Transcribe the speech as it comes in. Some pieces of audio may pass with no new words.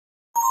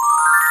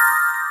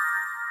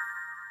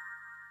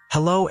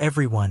Hello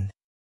everyone.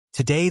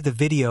 Today the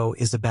video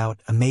is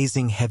about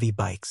amazing heavy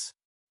bikes.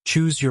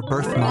 Choose your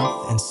birth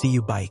month and see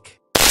you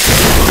bike.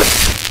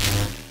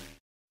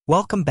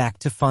 Welcome back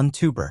to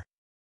Funtuber.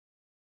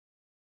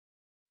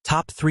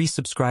 Top 3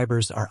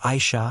 subscribers are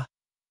Aisha,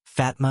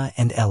 Fatma,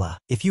 and Ella.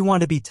 If you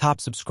want to be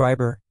top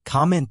subscriber,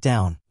 comment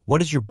down,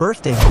 what is your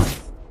birthday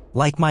month?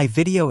 Like my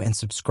video and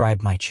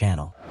subscribe my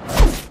channel.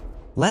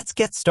 Let's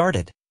get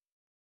started.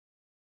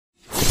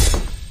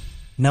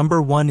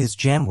 Number 1 is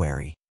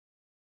January.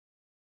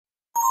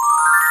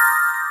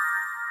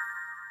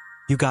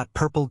 You got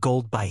purple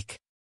gold bike.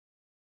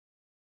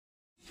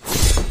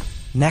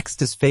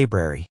 Next is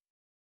February.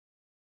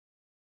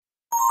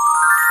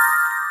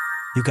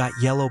 You got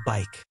yellow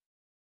bike.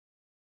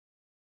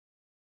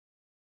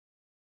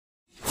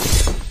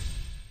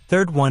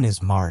 Third one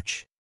is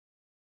March.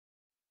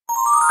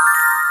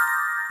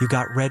 You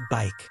got red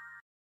bike.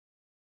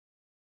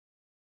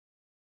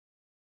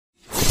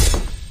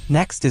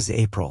 Next is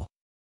April.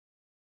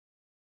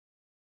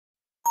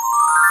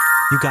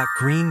 You got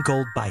green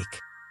gold bike.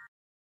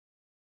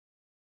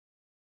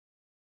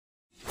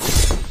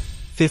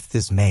 Fifth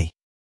is May.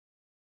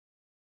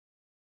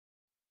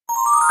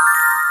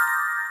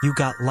 You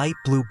got light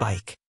blue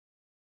bike.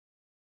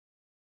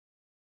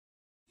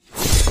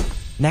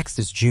 Next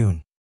is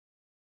June.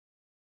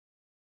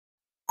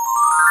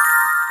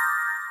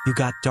 You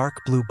got dark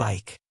blue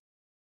bike.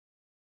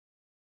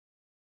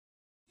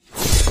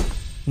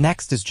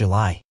 Next is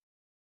July.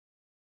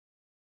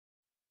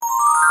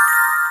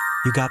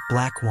 You got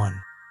black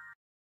one.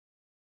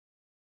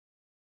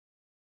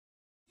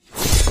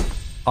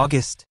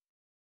 August.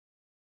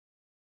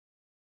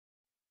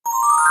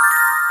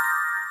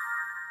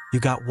 You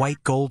got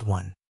white gold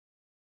one.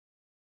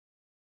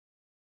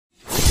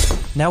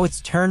 Now it's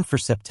turn for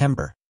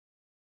September.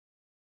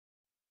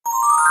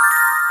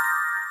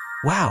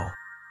 Wow,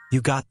 you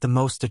got the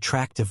most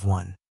attractive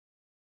one.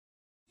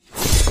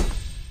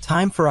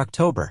 Time for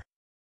October.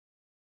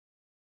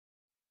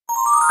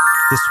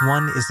 This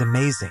one is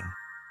amazing.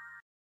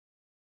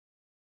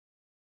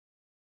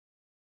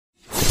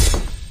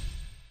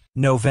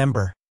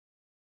 November.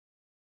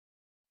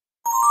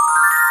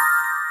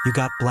 You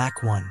got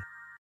black one.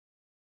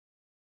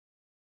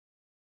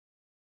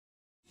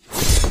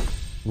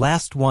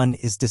 Last one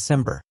is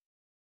December.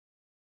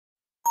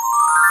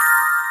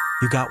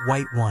 You got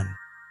white one.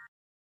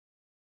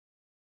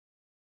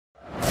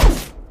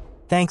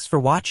 Thanks for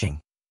watching.